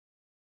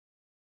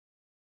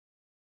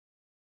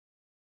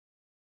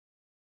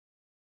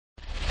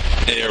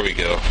There we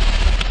go.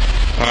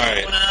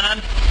 Alright. What's going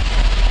on?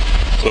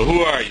 So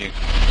who are you?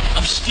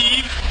 I'm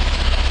Steve.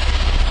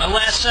 My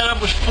last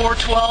setup was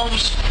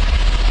 412s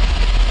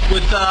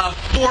with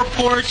 4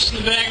 ports in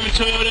the back of a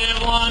Toyota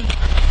Avalon.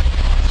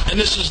 And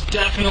this is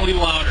definitely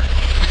louder.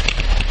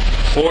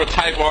 4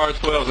 Type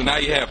R12s, and now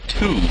you have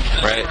 2,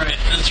 right?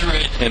 That's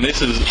right. And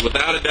this is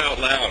without a doubt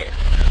louder.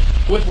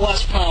 With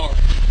less power.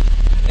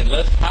 And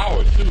less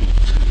power, too.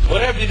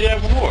 Whatever did you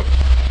have before?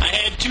 I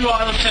had 2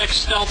 Autotech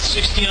Stealth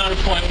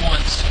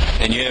 1600.1s.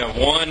 And you have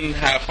 1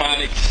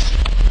 Hifonics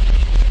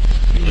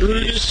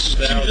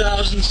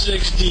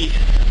BXi2006D.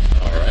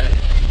 Alright.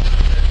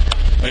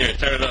 Here,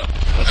 turn it up.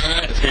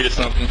 Alright. Let's hear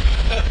something.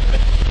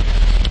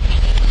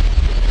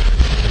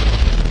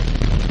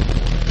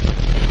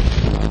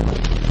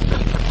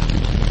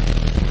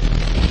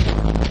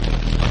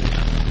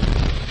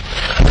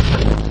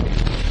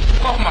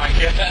 Oh my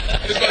god.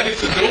 This guy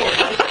hits the door.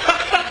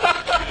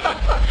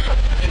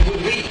 And we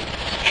leave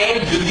and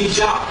do the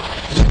job.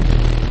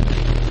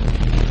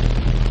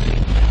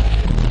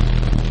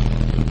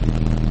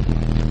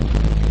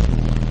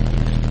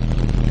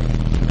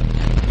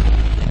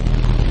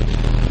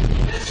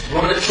 Let's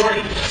run a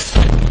train.